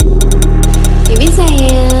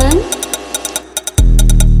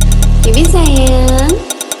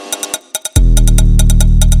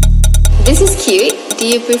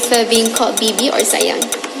you prefer being called Bibi or Sayang?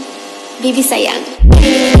 Bibi Sayang.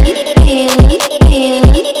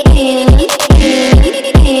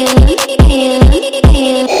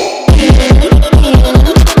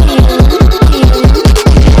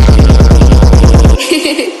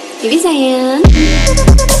 Bibi Sayang.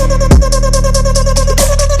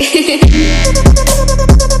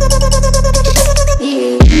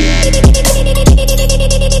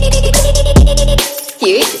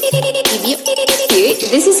 Cute. Bibi. Cute.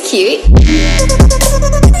 This is cute.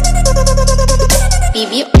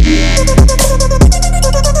 Bibi.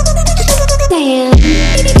 Sayang.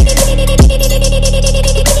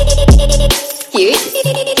 Cute.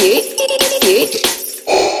 Cute. Cute. Cute.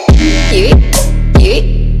 Cute.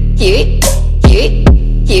 Cute. Cute.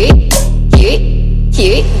 Cute. Cute.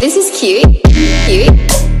 Cute. This is cute. Cute.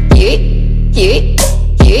 Cute. Cute.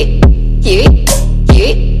 Cute. Cute.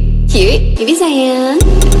 Cute. Cute. Bibi Sayang.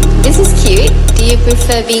 This is cute. Do you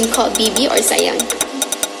prefer being called Bibi or Sayang?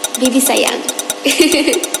 Bibi Sayang.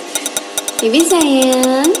 Bibi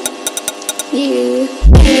Sayang. You.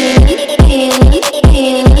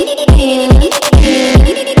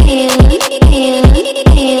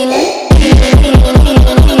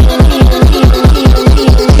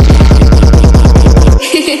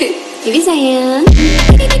 Bibi Sayang.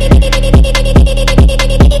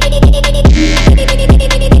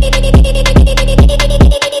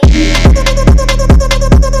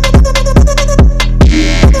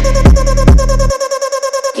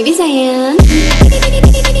 Bibi Sayang.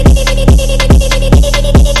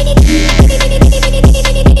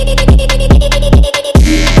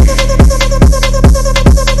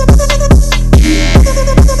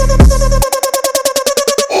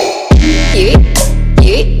 Cute,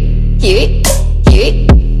 cute, cute, cute,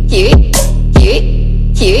 cute, cute,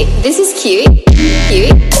 cute. This is cute.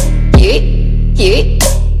 Cute, cute, cute,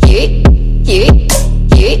 cute, cute,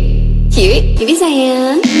 cute, cute. Bibi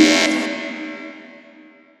Sayang.